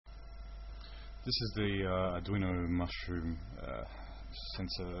This is the Arduino mushroom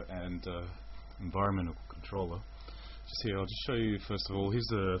sensor and environmental controller. Just here, I'll just show you first of all. Here's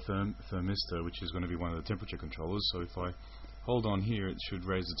the thermistor, which is going to be one of the temperature controllers. So if I hold on here, it should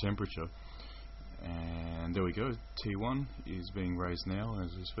raise the temperature. And there we go. T1 is being raised now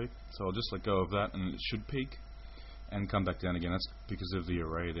as we speak. So I'll just let go of that, and it should peak and come back down again. That's because of the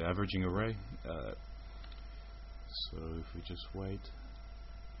array, the averaging array. So if we just wait.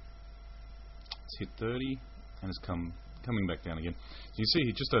 It's hit 30 and it's coming back down again. So you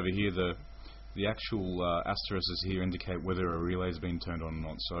see just over here the actual asterisks here indicate whether a relay has been turned on or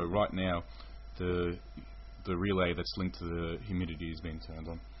not. So right now the relay that's linked to the humidity is being turned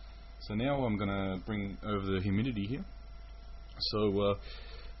on. So now I'm going to bring over the humidity here. So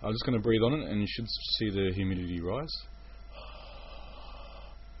I'm just going to breathe on it and you should see the humidity rise.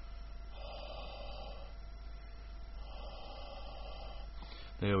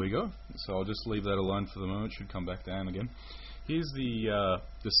 There we go. So I'll just leave that alone for the moment. It should come back down again. Here's the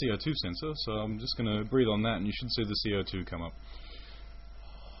CO2 sensor. So I'm just going to breathe on that, and you should see the CO2 come up.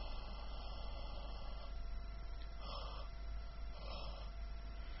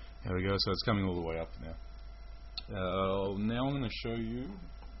 There we go. So it's coming all the way up now. Now I'm going to show you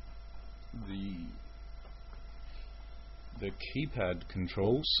the keypad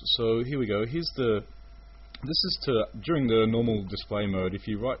controls. So here we go. This is during the normal display mode. If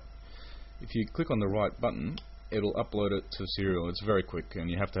you click on the right button, it'll upload it to serial. It's very quick,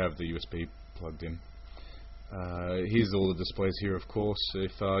 and you have to have the USB plugged in. Here's all the displays here, of course.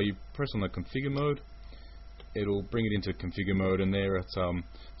 If you press on the configure mode, it'll bring it into configure mode, and there it's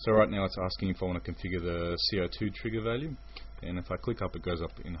so right now it's asking if I want to configure the CO2 trigger value, and if I click up, it goes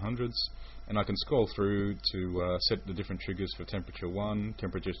up in hundreds, and I can scroll through to set the different triggers for temperature 1,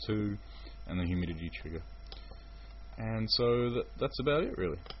 temperature 2, and the humidity trigger. And so that's about it,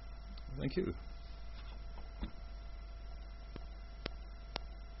 really. Thank you.